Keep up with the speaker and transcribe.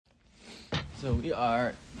So we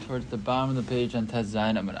are towards the bottom of the page on Tez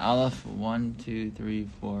Zayin Amud Aleph. 1, 2, 3,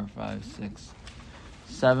 4, 5, 6,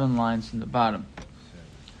 7 lines from the bottom.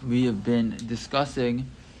 We have been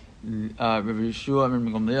discussing Rabbi Yeshua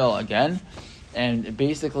and Rabbi Gamliel again, and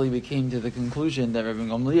basically we came to the conclusion that Rabbi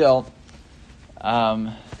Gamliel,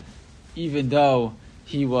 even though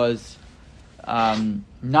he was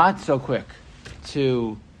not so quick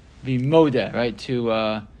to be modeh, right,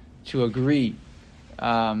 to agree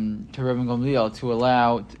to Rabbi Gamliel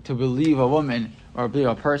to believe a woman or believe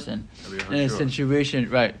a person in a situation,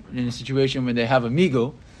 right? In a situation when they have a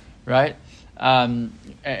migu, right?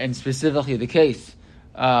 And specifically the case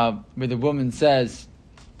where the woman says,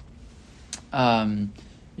 right?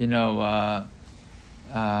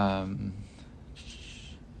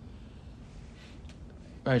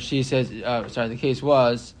 She says, the case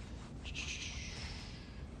was.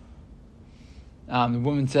 The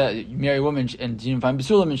woman said, you marry a woman, and you find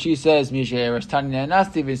Basulam, and she says, she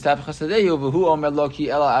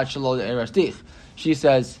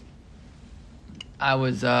says, I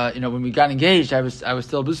was, when we got engaged, I was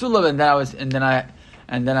still Basulam,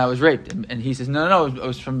 and then I was raped. And he says, no, it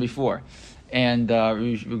was from before. And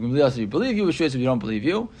says, we believe you, Yeshua says, we don't believe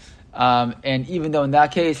you. And even though in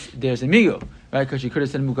that case, there's a migu, right? Because she could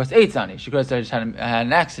have said Mukas Eitzani. She could have said I just had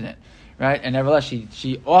an accident, right? And nevertheless,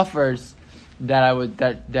 she offers that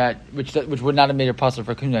which would not have made her possible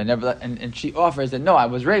for kahuna. And she offers that no, I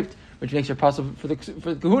was raped, which makes her possible for the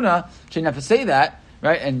kahuna. She didn't have to say that,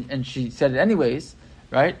 right? And she said it anyways,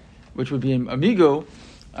 right? Which would be a migu.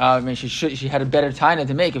 She had a better time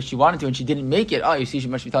to make if she wanted to, and she didn't make it. Oh, you see, she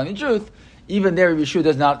must be telling the truth. Even there, Rabbi Yeshua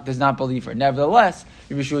does not believe her. Nevertheless,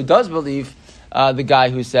 Rabbi Yeshua does believe the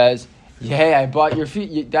guy who says, "Hey, I bought your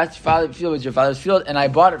field. That field was your father's field, and I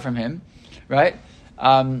bought it from him," right?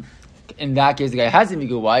 In that case, the guy has a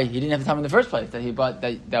migu. Why? He didn't have to tell him in the first place that he bought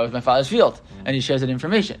that was my father's field, and he shares that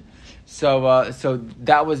information. So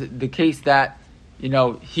that was the case that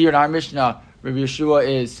here in our Mishnah, Rabbi Yeshua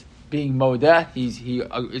is being modeh. He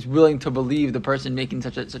is willing to believe the person making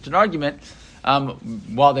such an argument, they have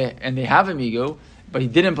a migu, but he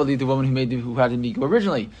didn't believe the woman who had a migu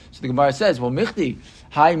originally. So the Gemara says, "Well, michti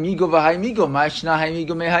hai migu v'hai migu, ma'ishna hai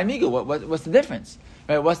migu me hai migu." What's the difference?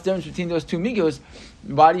 Right? What's the difference between those two migus?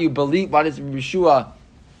 Why does Yeshua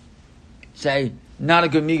say not a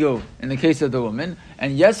good migu in the case of the woman,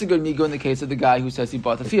 and yes, a good migu in the case of the guy who says he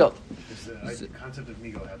bought the field? Does the concept of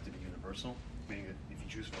migu have to be universal? Meaning that if you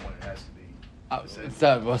choose for one, it has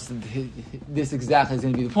to be. This exactly is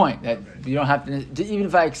going to be the point. That you don't have to even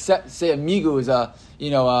if I say a migu is a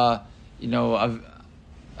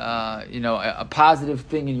positive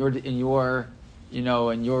thing in your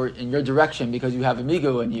direction because you have a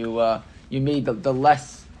migu and you made the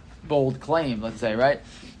less bold claim, let's say, right?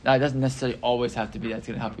 Now it doesn't necessarily always have to be that's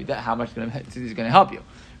going to help you. How much is going to help you,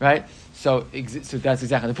 right? So that's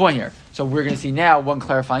exactly the point here. So we're going to see now one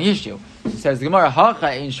clarifying issue. It says the Gemara, "Hacha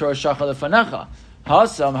ein shor shacha lefanecha,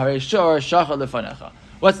 hasam harei shor shacha lefanecha."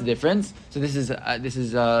 What's the difference? So this is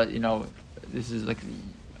like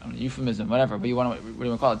euphemism, whatever. But what do you want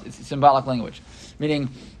to call it? It's symbolic language, meaning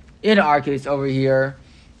in our case over here,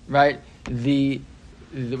 right?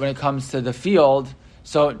 When it comes to the field,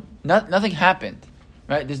 so nothing happened,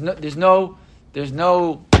 right? There's no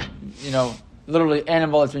literally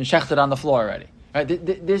animal that's been shechted on the floor already, right?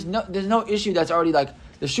 There's no issue that's already like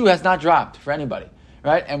the shoe has not dropped for anybody,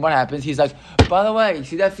 right? And what happens? He's like, by the way, you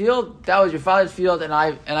see that field? That was your father's field, and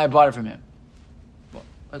I bought it from him. Well,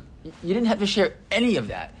 you didn't have to share any of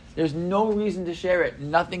that. There's no reason to share it.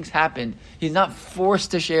 Nothing's happened. He's not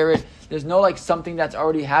forced to share it. There's no something that's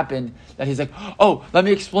already happened that he's like, oh, let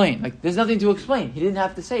me explain. There's nothing to explain. He didn't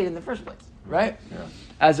have to say it in the first place, right? Yeah.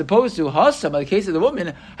 As opposed to Hassam, in the case of the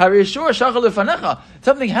woman,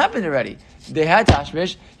 something happened already. They had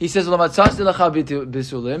Tashmish. He says, and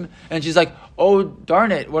she's like, oh,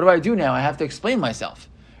 darn it, what do I do now? I have to explain myself,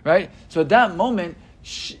 right? So at that moment,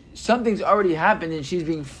 something's already happened and she's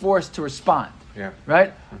being forced to respond. Yeah.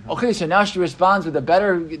 Right? Mm-hmm. Okay, so now she responds with a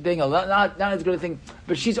better thing, not as good a thing,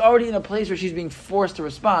 but she's already in a place where she's being forced to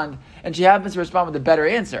respond, and she happens to respond with a better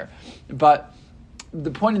answer. But the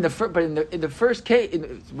point in the first case,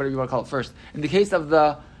 whatever you want to call it first, in the case of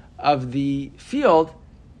the field,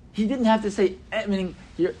 he didn't have to say. Meaning,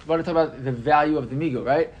 here, I want to talk about the value of the migu,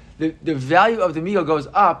 right? The value of the migu goes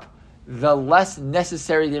up the less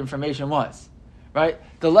necessary the information was, right?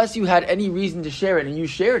 The less you had any reason to share it, and you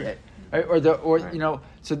shared it. Right?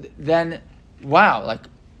 So then, wow,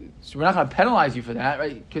 so we're not going to penalize you for that,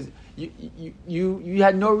 right? Because you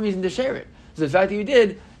had no reason to share it. So the fact that you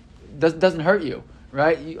did doesn't hurt you,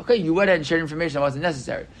 right? You went ahead and shared information that wasn't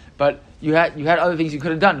necessary, but you had other things you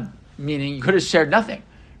could have done meaning you could have shared nothing,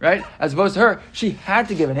 right? As opposed to her, she had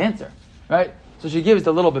to give an answer, right? So she gives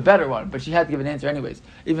the little bit better one, but she had to give an answer anyways.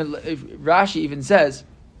 Even if Rashi even says,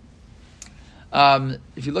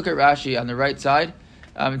 if you look at Rashi on the right side,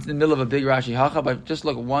 it's in the middle of a big Rashi Hacha, but just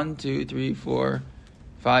look 1, 2, 3, 4,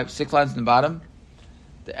 5, 6 lines in the bottom.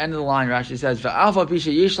 The end of the line, Rashi says, "Va'alfa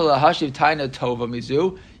pisha yishla hashiv taina tova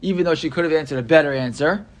mizu." Even though she could have answered a better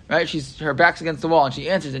answer, right? Her back's against the wall, and she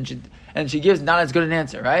answers, and she gives not as good an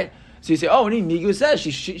answer, right? So you say, "Oh, Migu says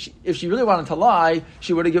if she really wanted to lie,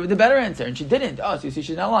 she would have given the better answer, and she didn't." Oh, so you see,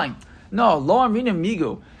 she's not lying. No, lo amrina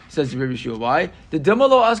Migu, says Rabbi Yeshua. Why? The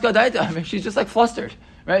dimalo askadaita. I mean, she's just like flustered,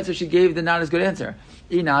 right? So she gave the not as good answer.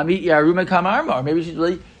 Inami yarume kamarma, or maybe she's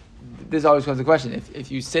really. This always comes the question: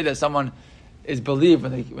 if you say that someone is believed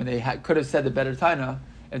when they could have said the better taina,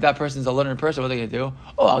 if that person's a learned person, what are they going to do?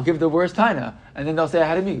 Oh, I'll give the worst taina, and then they'll say I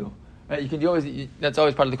had a migu. Right? That's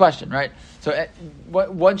always part of the question, right? So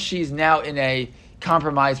once she's now in a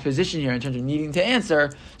compromised position here in terms of needing to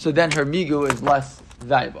answer, so then her migu is less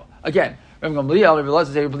valuable. Again, Rabbi Gamliel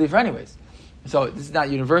realizes they believe her anyways. So this is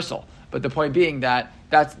not universal, but the point being that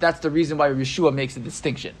that's the reason why Yeshua makes a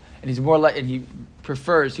distinction, and he's more like, and he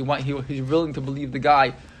prefers he's willing to believe the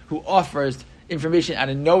guy who offers information out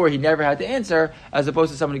of nowhere he never had to answer, as opposed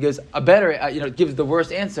to someone who gives a better, gives the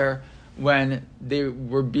worst answer when they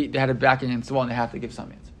had a back against the wall and they have to give some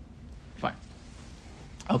answer. Fine.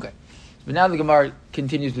 Okay. But now the Gemara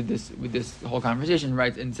continues with this whole conversation,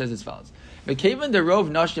 right, and says as follows: "V'kevan derov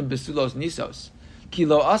nashim besulos nisos, ki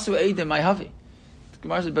lo asu eidim ma'havi." The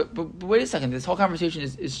Gemara says, but wait a second, this whole conversation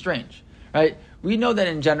is strange, right? We know that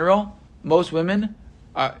in general, most women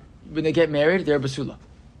when they get married, they're basula.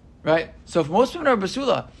 Right? So if most women are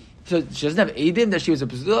basula, so she doesn't have eidim that she was a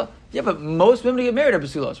basula? Yeah, but most women who get married are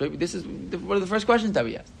basulas, right? This is one of the first questions that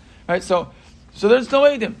we asked. Right? So there's no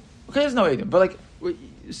eidim. Okay, there's no eidim. But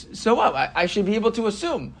so what? I should be able to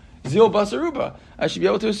assume. Zil basaruba. I should be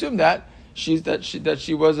able to assume that she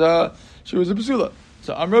was a basula.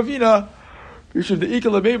 So Amravina, we should the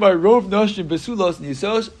ikala made by rov nashim basulos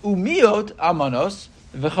nisos umiot amanos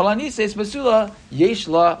v'chalani says basula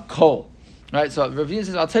yeshla kol. Right, so Ravina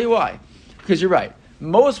says, I'll tell you why. Because you're right.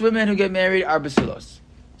 Most women who get married are basulos.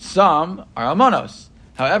 Some are almonos.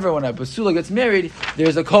 However, when a basula gets married,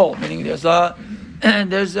 there's a kol, meaning there's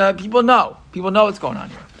people know. People know what's going on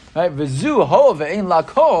here. Right? V'zu ho ve'ein la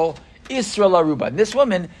kol isra la ruba. And this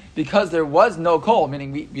woman, because there was no kol,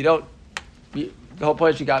 meaning the whole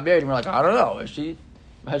point she got married, and we're like, I don't know, has she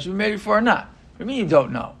been married before or not? What do you mean you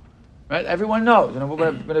don't know? Right? Everyone knows. When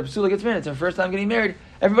a basula gets married, it's her first time getting married.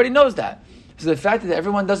 Everybody knows that. So the fact that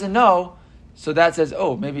everyone doesn't know, so that says,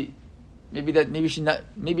 oh, maybe she's not.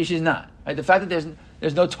 Right? The fact that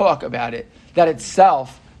there's no talk about it, that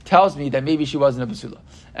itself tells me that maybe she wasn't a basula,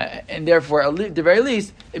 and therefore, at the very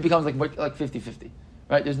least, it becomes like 50-50.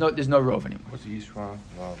 Right? There's no rov anymore. What's the Yisra?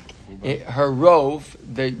 Her rov,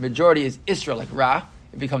 the majority is Isra, like Ra.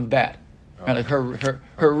 It becomes bad. Right? Like her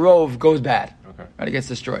rov goes bad. Okay. Right? It gets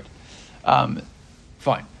destroyed.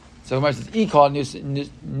 Fine. So Gemara says, "Ikol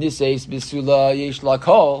niseis bisula yesh la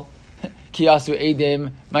kol ki asu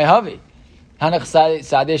edim ma'havi hanach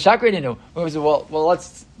sadeh shakrininu." Well,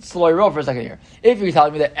 let's slow your roll for a second here. If you're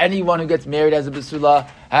telling me that anyone who gets married as a basula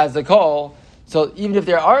has a kol, so even if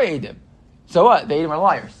there are edim, so what? The edim are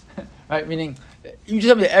liars, right? Meaning, you just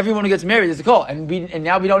tell me that everyone who gets married is a kol, and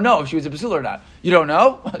now we don't know if she was a basula or not. You don't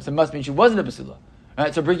know, so it must mean she wasn't a basula,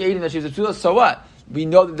 right? So bring edim that she was a basula. So what? We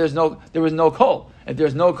know that there was no kol. If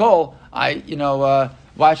there's no kol, why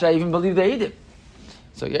should I even believe the edim?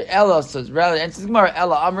 So Ella says, rather, and says Gemara,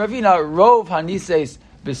 Ella Amravina rov hanises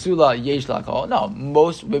besula yesh la kol. No,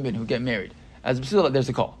 most women who get married as besula, there's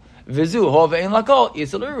a kol. Vizu hov ein la kol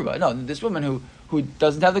isel uruba. No, this woman who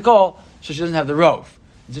doesn't have the kol, so she doesn't have the rov.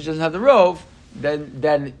 Since she doesn't have the rov,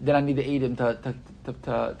 then I need the edim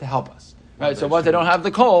to help us. Right, so once I don't have the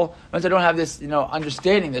kol, once I don't have this,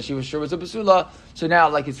 understanding that she was sure was a basula, so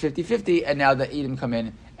now it's 50-50, and now the edim come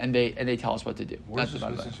in and they tell us what to do. Where's this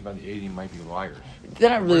message about the edim might be liars? They're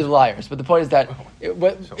not really liars, but the point is that so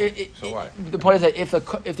what? The point is that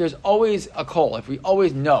if there's always a kol, if we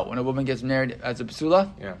always know when a woman gets married as a basula,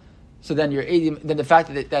 yeah. So then your edim, then the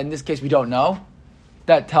fact that in this case we don't know,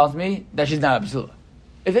 that tells me that she's not a basula.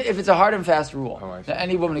 If it's a hard and fast rule that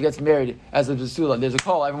any woman who gets married as a basula, there's a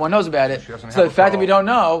call, everyone knows about it. So the fact that we don't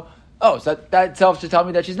know, so that itself should tell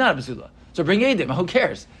me that she's not a basula. So bring edim. Who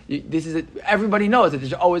cares? Everybody knows that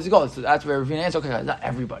there's always a call. So that's where Ravina answers. Okay, not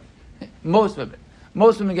everybody. Most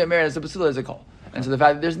women get married as a basula as a call, and so the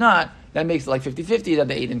fact that there's not, that makes it 50-50 that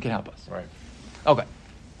the edim can help us. Right.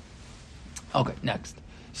 Okay. Next.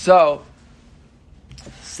 So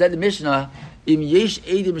said the Mishnah Im yesh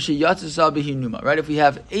edim sheyatzasa behinuma. Right? If we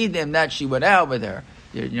have edim that she went out with her,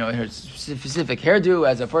 her specific hairdo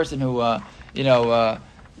as a person who,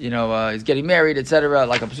 is getting married, etc.,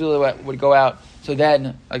 like a pasula would go out. So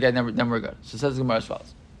then, again, then we're good. So it says the Gemara as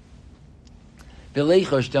follows.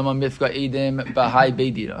 V'leichosh dama mifka edim b'hai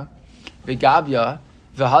beidina v'gabya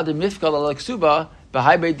v'hadim mifka l'leksuba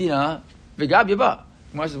b'hai beidina v'gabya ba.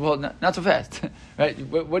 Gemara says, well, not so fast. Right?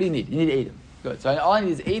 What do you need? You need edim. Good. So all I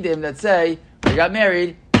need is edim that say, I got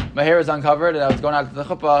married, my hair was uncovered, and I was going out to the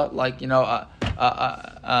chuppah like, a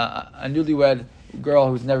newlywed girl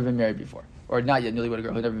who's never been married before. Or not yet newlywed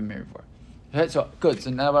girl who's never been married before. Okay, so, good. So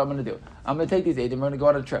now what I'm going to do, I'm going to take these edim, we're going to go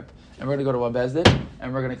on a trip. And we're going to go to one bezdin,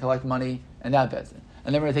 and we're going to collect money in that bezdin.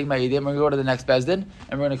 And then we're going to take my edim, we're going to go to the next bezdin,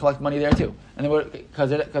 and we're going to collect money there too. And then because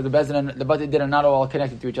the bezdin and the bati din are not all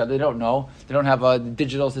connected to each other, they don't know. They don't have a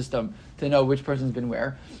digital system to know which person's been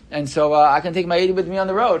where. And so I can take my edim with me on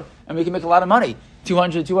the road, and we can make a lot of money.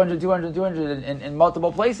 200 in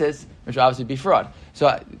multiple places, which will obviously be fraud.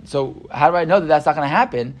 So how do I know that that's not going to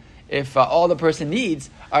happen if all the person needs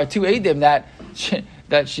are two edim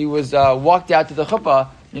that she was walked out to the chuppah?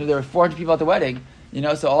 There were 400 people at the wedding.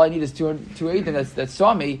 So all I need is two edim that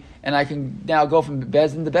saw me, and I can now go from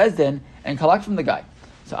bezdin to bezdin and collect from the guy.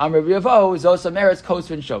 So I'm Rabbi Yavo, Zosa Meretz,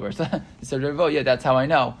 Kosvin Shover. So Rabbi Yavo, yeah, that's how I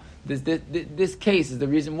know. This case is the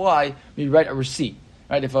reason why we write a receipt,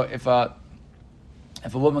 right? If a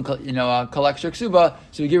woman, collects her ksuba,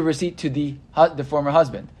 so we give a receipt to the former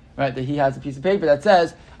husband, right? That he has a piece of paper that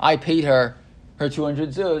says, I paid her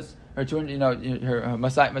 200 zuz, her 200, her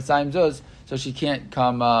Masayim zuz, so she can't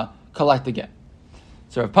come collect again.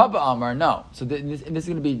 So Rav Papa Amar, no. So this is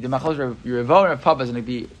going to be the Machlos Rav Yevo and Rav Papa is going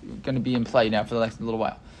to be in play now for the next little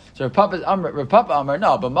while. So Rav Papa Amar,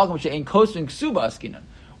 no. But Malcolm ain't kosvin ksuba askinan.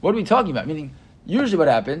 What are we talking about? Meaning, usually what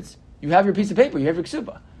happens, you have your piece of paper, you have your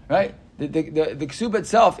ksuba, right? The ksuba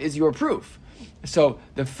itself is your proof. So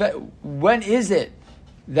when is it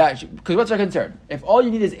that? Because what's our concern? If all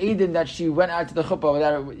you need is edim that she went out to the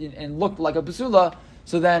chuppah and looked like a basula,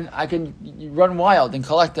 so then I can run wild and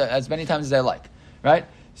collect as many times as I like, right?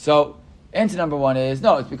 So answer number one is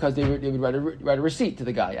no. It's because they would write a receipt to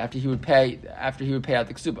the guy after he would pay out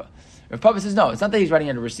the ksuba. If Papa says no, it's not that he's writing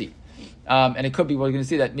out a receipt, and it could be we're going to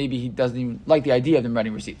see that maybe he doesn't even like the idea of them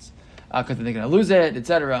writing receipts because they're going to lose it,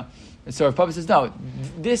 etc. And so if Papa says no,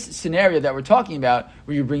 this scenario that we're talking about,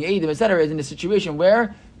 where you bring edim, etc., is in a situation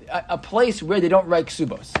where a place where they don't write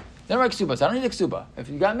ksubos. They don't write ksubos. I don't need a ksuba. If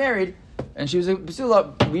you got married and she was a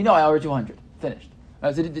basula, we know I owe her 200. Finished.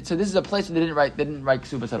 So this is a place where they didn't write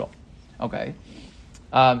ksubos at all. Okay.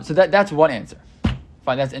 So that's one answer.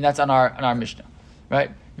 Fine. That's on our Mishnah, right?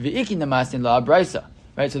 V'ikin namasin la brisa.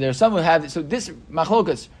 Right. So there are some who have this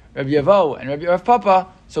machlokas. Rabbi Yavo and Rabbi Rav Papa.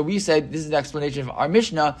 So we said this is the explanation of our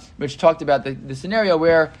Mishnah, which talked about the scenario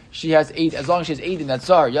where she has eight, as long as she has 8 in that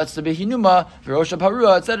tsar, Yatzah behinuma, Virosha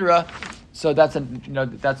parua, etc. So that's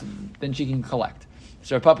then she can collect.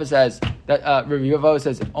 So Rav Papa says that Rabbi Yavo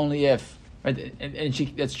says only if, right, and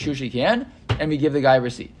that's true she can, and we give the guy a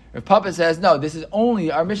receipt. Rav Papa says no, this is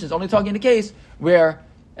only our Mishnah is only talking in a case where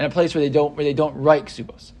in a place where they don't write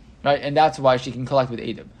ksubos, right, and that's why she can collect with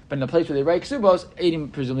edim. But in a place where they write ksubos,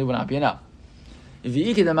 edim presumably will not be enough.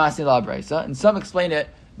 And some explain it.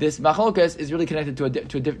 This machlokas is really connected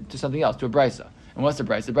to something else, to a brisa. And what's the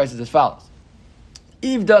brisa? The brisa is as follows: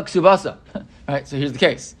 Ivda ksubasa. Right. So here's the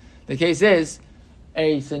case. The case is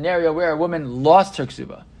a scenario where a woman lost her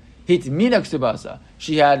ksuba. Hit mina ksubasa.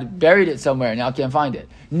 She had buried it somewhere, now can't find it.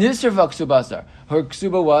 Nisrva ksubasa. Her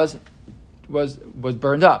ksuba was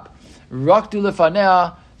burned up. Raktu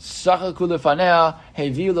lefanea. Sachaku lefanea,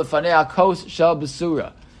 heviu lefanea, kos shel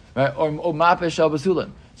basura, right? Or mape shel basulim.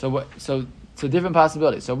 So different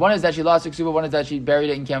possibilities. So one is that she lost her ksuba, one is that she buried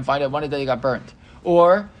it and can't find it, one is that it got burnt.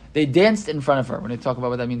 Or they danced in front of her. We're going to talk about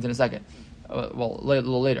what that means in a second. A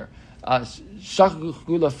little later. Sachaku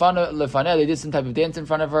lefanea, they did some type of dance in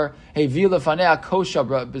front of her. Heviu lefanea, kos shel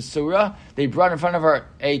basura, they brought in front of her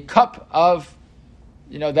a cup of,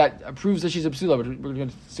 that proves that she's a psula. We're going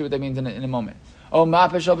to see what that means in a moment.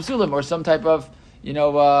 Mapesh al basulim, or some type of,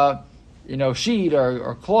 sheet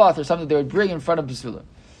or cloth or something they would bring in front of basulim.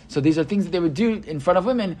 So these are things that they would do in front of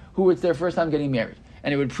women who it's their first time getting married,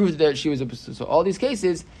 and it would prove that she was a basulim. So all these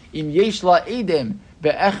cases, im yesh la edem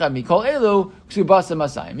be'echa mikol elu ksubasa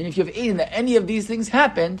masayim. I mean, if you have edem that any of these things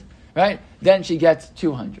happened, right, then she gets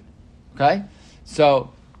 200. Okay,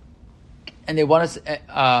 so. And they want us.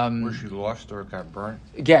 Where she lost or got burnt?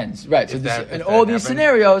 Again, right. So in all these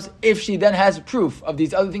scenarios, if she then has proof of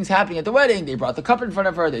these other things happening at the wedding, they brought the cup in front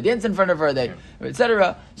of her, they danced in front of her,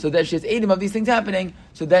 etc. So that she has 8 of these things happening.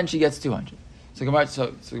 So then she gets 200. So Gemara says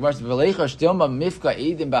V'leicha stilma mifka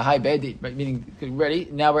edim b'hai bedi. Meaning, ready?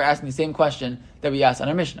 Now we're asking the same question that we asked on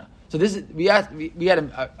our Mishnah. So this is we had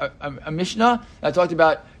a Mishnah that talked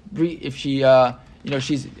about if she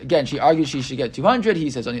she argues she should get 200. He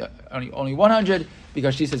says only 100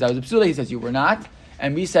 because she says I was a psula. He says you were not.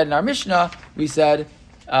 And we said in our Mishnah, we said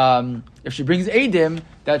if she brings edim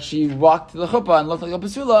that she walked to the chuppah and looked like a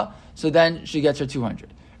psula, so then she gets her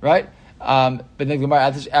 200, right? But then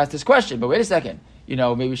Gemara asked this question. But wait a second,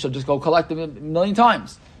 maybe she'll just go collect them a million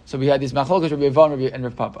times. So we had these machlokas, Rabbi Yevon and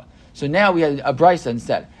Rav Papa. So now we had a brisa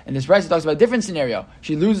instead, and this brisa talks about a different scenario.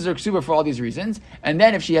 She loses her ksuba for all these reasons, and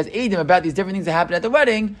then if she has edim about these different things that happen at the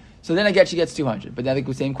wedding, so then again she gets 200. But then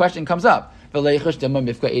the same question comes up. Maybe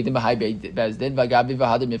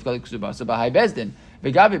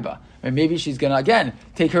she's gonna again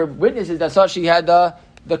take her witnesses that saw she had that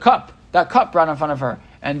cup brought in front of her,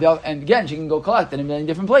 and again she can go collect it in a million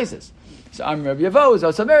different places. So I'm Rabbi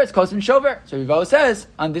Yevo, so merits Kos and Shover. So Yevo says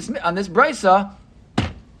on this brisa,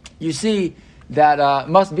 you see that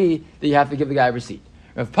must be that you have to give the guy a receipt.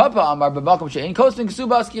 Rav Papa Amar Babakum She'ein Kos and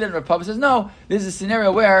Kesubos Kidan. Rav Papa says no. This is a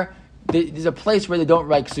scenario where there's a place where they don't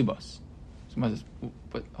write Kesubos. So says,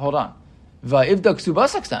 but hold on. Va'ivda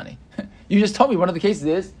Kesubos Aksani. You just told me one of the cases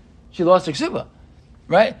is she lost her Kesuba,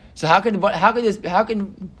 right? So how can Rav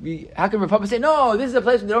Papa say no? This is a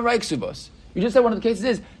place where they don't write Kesubos. You just said one of the cases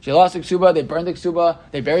is she lost the ksuba, they burned the ksuba,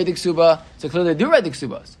 they buried the ksuba, so clearly they do write the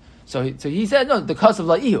ksubas. So he said, no, the cause of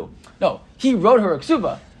la'ihu. No, he wrote her a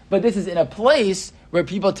ksuba, but this is in a place where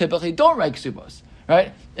people typically don't write ksubas,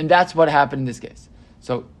 right? And that's what happened in this case.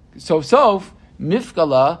 So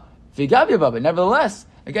mifkala vigabi baba. Nevertheless,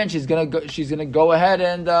 again, she's gonna go ahead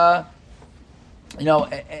and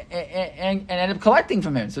and end up collecting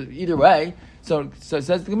from him. So either way, so it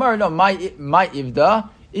says the Gemara, no, my ivda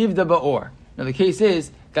ba'or. Now the case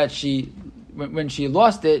is that when she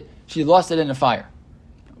lost it in a fire.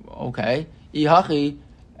 Okay, ihachi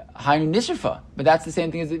hainu nisrfa, but that's the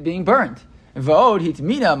same thing as it being burned. V'od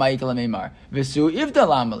hitmina ma'ikala meimar v'su ivda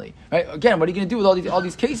lamali. Right? Again, what are you going to do with all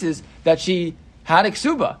these cases that she had a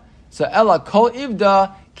ksuba? So ella kol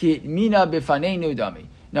ivda ki mina bifaneinu dami.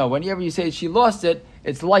 No, whenever you say she lost it,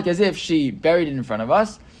 it's like as if she buried it in front of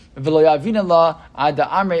us. Right, what's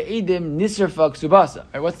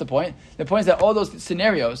the point? The point is that all those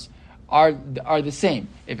scenarios are the same.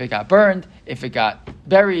 If it got burned, if it got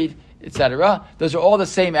buried, etc., those are all the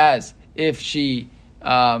same as if she, those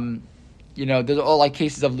are all like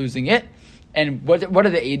cases of losing it. And what are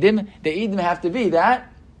the edim? The edim have to be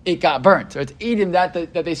that it got burnt. So it's edim that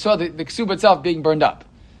they saw the ksuba itself being burned up.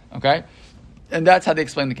 Okay? And that's how they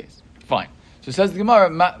explain the case. Fine. So it says the Gemara,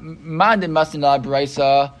 Ma'adin masnila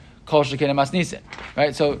brisa kol shekena masnisen.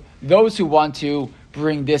 Right? So those who want to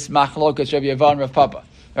bring this machlokas Rabbi Yevon Rav Papa,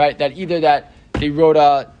 right? That either that they wrote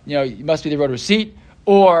it must be they wrote a receipt,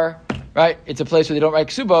 or right, it's a place where they don't write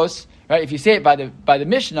ksubos. Right? If you say it by the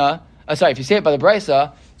Mishnah, if you say it by the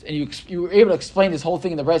brisa, and you were able to explain this whole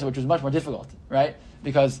thing in the brisa, which was much more difficult, right?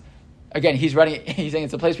 Because again, he's saying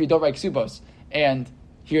it's a place where you don't write ksubos, and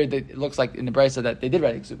here it looks like in the brisa that they did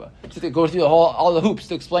write ksuba. So they go through all the hoops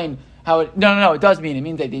to explain how it. No, it does mean it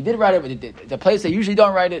means that they did write it, but the place they usually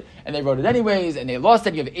don't write it, and they wrote it anyways, and they lost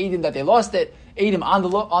it. You have edim that they lost it, edim on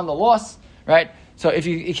the loss, right? So if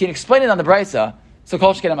you can explain it on the brisa, so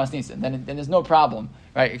kol shkena masnisin, then there's no problem,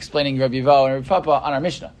 right? Explaining Rabbi Yevo and Rabbi Papa on our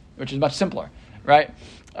Mishnah, which is much simpler, right?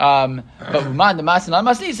 But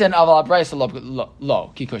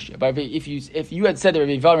if you had said that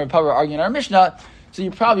Rabbi Yevo and Rabbi Papa were arguing our Mishnah, so you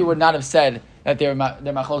probably would not have said that their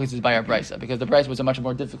machlokes is by our brisa, because the brisa was a much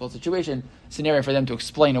more difficult scenario for them to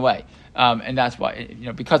explain away, and that's why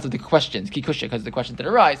because of the questions, kikusha, because of the questions that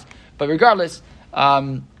arise. But regardless,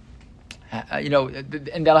 and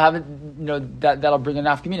that'll have that'll bring a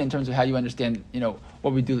nafkamina in terms of how you understand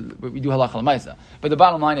what we do halacha l'maisa. But the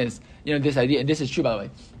bottom line is this idea, and this is true by the way,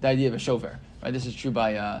 the idea of a shover. Right, this is true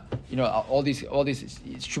by all these.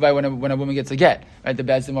 It's true by when a woman gets a get. Right, the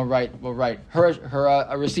bezdin will write her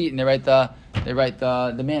a receipt, and they write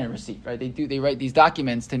the man a receipt. Right, they write these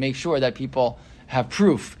documents to make sure that people have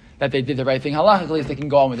proof that they did the right thing halachically, so they can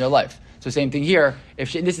go on with their life. So same thing here.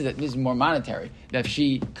 If this is more monetary, that if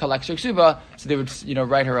she collects her ksuba, so they would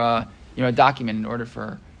write her a document in order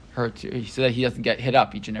for her to, so that he doesn't get hit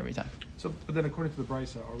up each and every time. So, but then according to the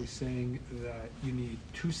brisa, are we saying that you need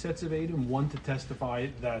two sets of edim, one to testify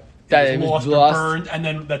that it was lost or burned, and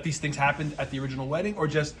then that these things happened at the original wedding, or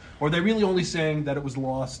are they really only saying that it was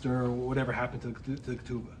lost or whatever happened to the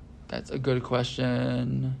ketubah? That's a good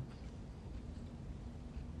question.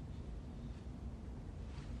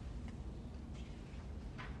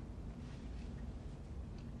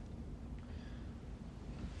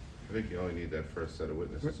 I think you only need that first set of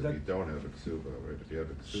witnesses if you don't have a ksuba, right? If you have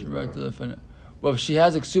a ksuba. Well, if she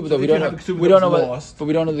has a ksuba, though, we if you don't have know. a ksuba We that don't know was what, lost, but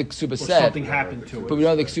we don't know the ksuba or said. something happened to it. But we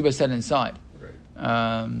don't know the ksuba said inside.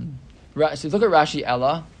 Right. So look at Rashi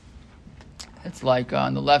Ella. It's like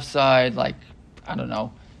on the left side, like I don't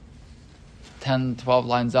know, 10, 12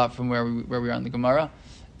 lines up from where we are in the Gemara.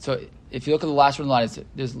 So if you look at the last one line,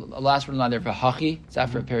 there's a last one line there for Hachi. It's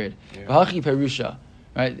after a period. Hachi Perusha,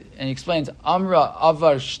 right? And he explains Amra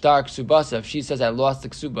Avar Shtar Ksubasa. If she says I lost the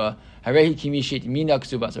ksuba, Harehi Kimishit Mina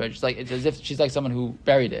Ksubasa. Right? It's as if she's like someone who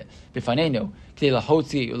buried it. Bifanenu K'dei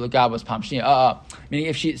Lahotzi Ulagabos Pamshnia. Meaning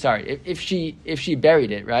if she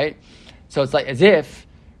buried it, right? So it's like as if,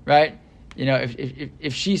 right? You know,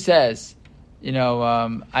 if she says, you know,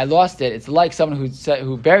 I lost it, it's like someone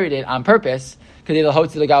who buried it on purpose because they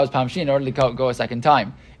lahotzi the gavos pamshin in order to go a second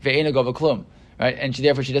time. Ve'ena go v'klum, right? And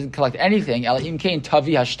therefore she doesn't collect anything. Elahim kain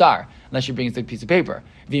tavi hashtar unless she brings the piece of paper.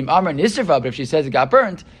 V'im amar nisrfa, but if she says it got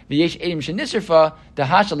burnt, v'yesh edim shenisrfa the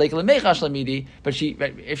hasha leik lemechash lamidi. But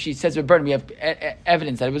if she says it burned, we have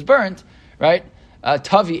evidence that it was burnt, right?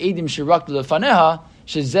 Tavi edim shirak lefaneha.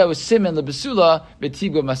 Shezeu simin lebesula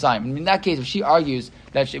betibgo masayim. In that case, if she argues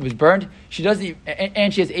that it was burned, she doesn't,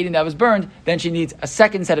 and she has edim that was burned, then she needs a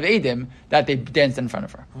second set of edim that they danced in front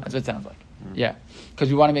of her. That's what it sounds like. Yeah, because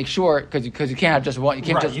we want to make sure because you can't have just one. You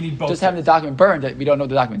can't just have the document burned that we don't know what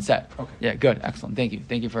the document said. Okay. Yeah. Good. Excellent. Thank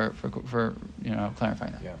you for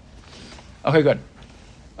clarifying that. Yeah. Okay. Good.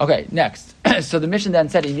 Okay. Next. So the mission then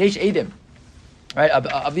said in yesh edim, right,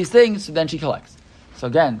 of these things. So then she collects. So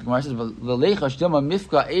again, the Gemara says,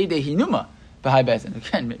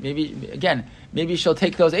 Again, maybe she'll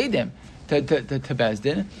take those edim to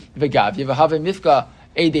Bezdin.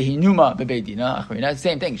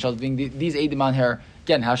 Same thing. She'll bring these edim on her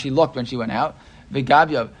again. How she looked when she went out.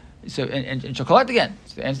 So and she'll collect again.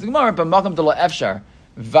 So the answer to the Gemara, but malkam de lo efshar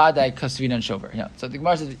vaday kasvin and shover. So the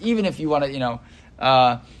Gemara says, even if you want to,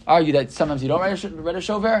 argue that sometimes you don't write a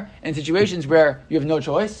shover in situations where you have no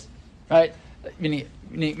choice, right? Meaning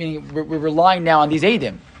we're relying now on these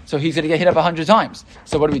edim. So he's going to get hit up 100 times.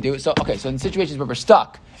 So what do we do? So in situations where we're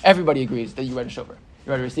stuck, everybody agrees that you write a shover.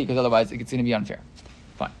 You write a receipt because otherwise it's going to be unfair.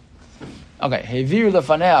 Fine. Okay. Hevir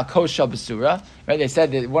lefanea koshal besura. Right. They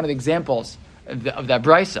said that one of the examples of that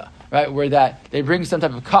brisa, right, where that they bring some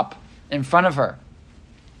type of cup in front of her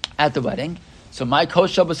at the wedding. So my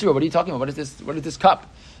koshal besura. What are you talking about? What is this cup?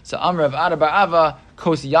 So Amrav Adabar Ava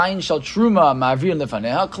Kos Yain Shal Truma Ma'avir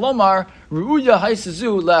Lefaneha Klomar Ruuya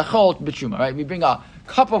Haisazu Lechol B'Truma. Right, we bring a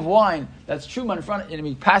cup of wine that's truma in front, and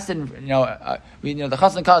we pass it. The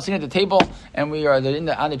chassan kala sitting at the table, and we are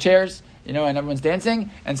on the chairs, and everyone's dancing,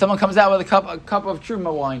 and someone comes out with a cup of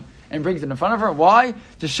truma wine and brings it in front of her. Why?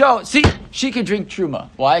 To show, see, she can drink truma.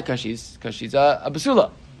 Why? Because she's a basula.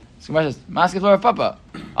 So Gemara says, "Maskef lo Papa,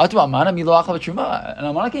 atu amana milo achal truma, and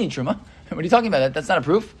amana can eat truma." What are you talking about? That's not a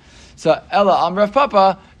proof. So Ella Amrav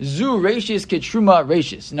Papa Zu Rashis Ke Truma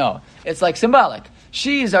Rashis. No, it's like symbolic.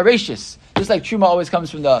 She's a Rashis, just like Truma always comes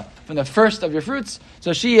from the first of your fruits.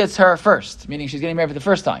 So she is her first, meaning she's getting married for the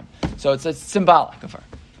first time. So it's symbolic of her.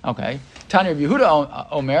 Okay. Tanya Yehuda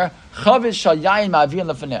Omer Chaviz Shal Yain Ma'avir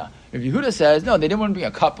Lefanea. Yehuda says no, they didn't want to bring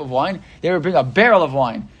a cup of wine. They would bring a barrel of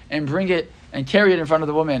wine and bring it and carry it in front of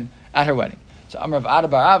the woman at her wedding. So Amrav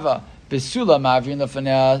Adabar Ava. Besula ma'avrin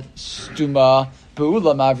lefanea stuma,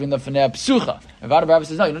 beula ma'avrin lefanea psucha. If Adabar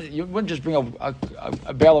says no, you wouldn't just bring a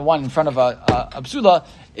barrel of wine in front of a psula.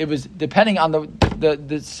 It was depending on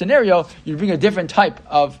the scenario. You bring a different type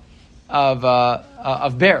of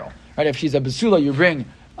barrel, right? If she's a besula, you bring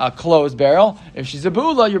a closed barrel. If she's a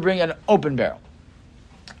beula, you bring an open barrel.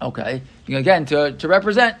 Okay, again to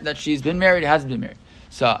represent that she's been married, hasn't been married.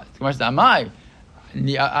 So Gemara says, "Amai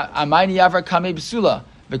niyavra kame besula."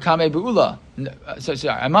 V'kame beula. So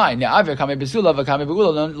sorry, am I ne'aver kame besula v'kame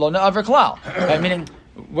beula lo ne'aver klal? Meaning,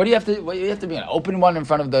 what do you have to bring? An open one in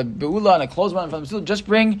front of the beula and a closed one in front of the besula. Just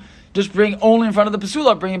bring only in front of the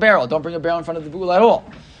besula. Bring a barrel. Don't bring a barrel in front of the beula at all.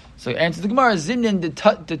 So answer the Gemara, Zimnin the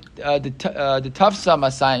tafsa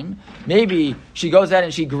masaim. Maybe she goes out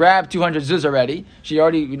and she grabbed 200 zuz already. She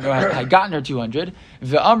already had gotten her 200.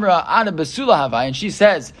 Ve'amra ana basula havai, and she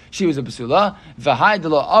says she was a basula. V'hai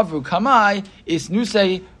delo avru kamai is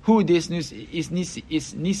nusei who this nus is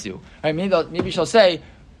nisu. Right? Maybe she'll say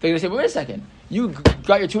they're going to say, wait a second, you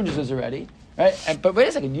got your 200 zuz already, right? But wait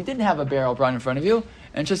a second, you didn't have a barrel brought in front of you.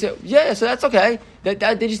 And she'll say, yeah, so that's okay. They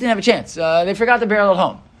just didn't have a chance. They forgot the barrel at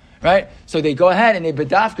home. Right? So they go ahead and they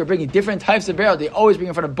bedafka bringing different types of barrel. They always bring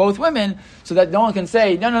in front of both women so that no one can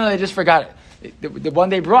say, no, they just forgot it. The one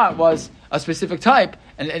they brought was a specific type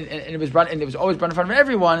and it was brought, and it was always brought in front of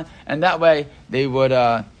everyone, and that way they would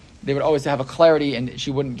they would always have a clarity, and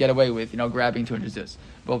she wouldn't get away with grabbing 200 zuz.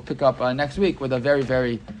 We'll pick up next week with a very,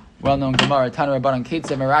 very well-known Gemara, Tana Rabbanan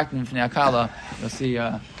Ketzeh Meraknim Fnei Akala. You'll see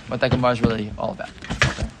what that Gemara is really all about.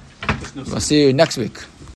 Okay. We'll see you next week.